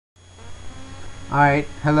Alright,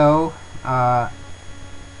 hello.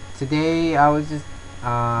 Today I was just,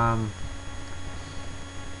 I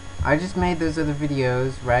just made those other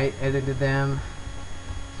videos, right? Edited them,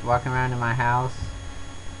 just walking around in my house.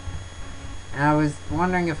 And I was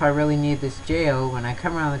wondering if I really need this jail when I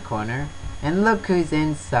come around the corner. And look who's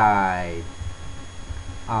inside.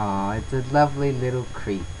 Aw, it's a lovely little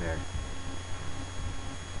creeper.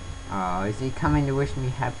 Aw, is he coming to wish me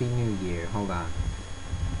Happy New Year? Hold on.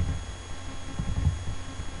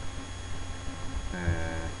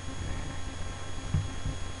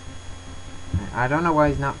 I don't know why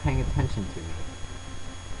he's not paying attention to me.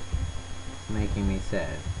 It's making me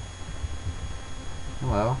sad.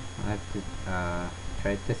 Well, I have to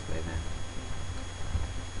try it this way then.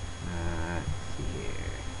 Let's see here.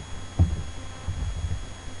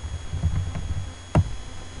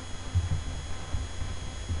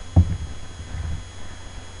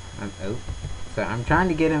 Oh, so I'm trying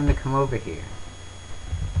to get him to come over here.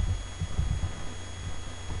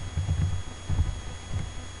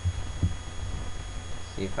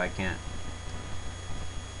 See if I can't.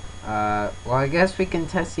 Well, I guess we can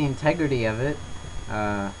test the integrity of it.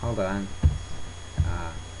 Hold on.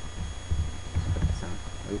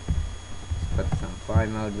 Let's put some fly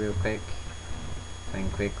mode real quick.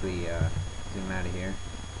 Then quickly, zoom out of here.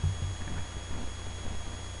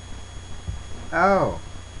 Oh!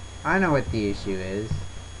 I know what the issue is.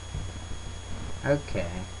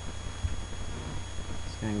 Okay.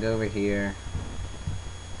 Just gonna go over here.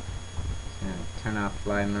 Just gonna turn off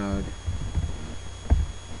fly mode.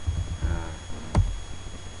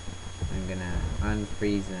 I'm gonna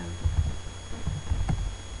unfreeze him.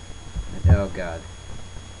 Oh god.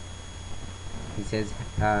 He says,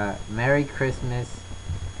 Merry Christmas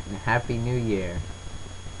and Happy New Year,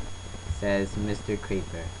 says Mr.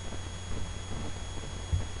 Creeper.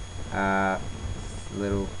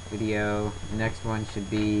 Little video. Next one should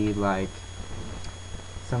be like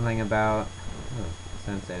something about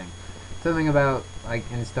sound setting. Something about like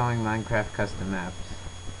installing Minecraft custom maps.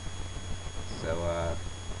 So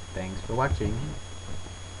thanks for watching.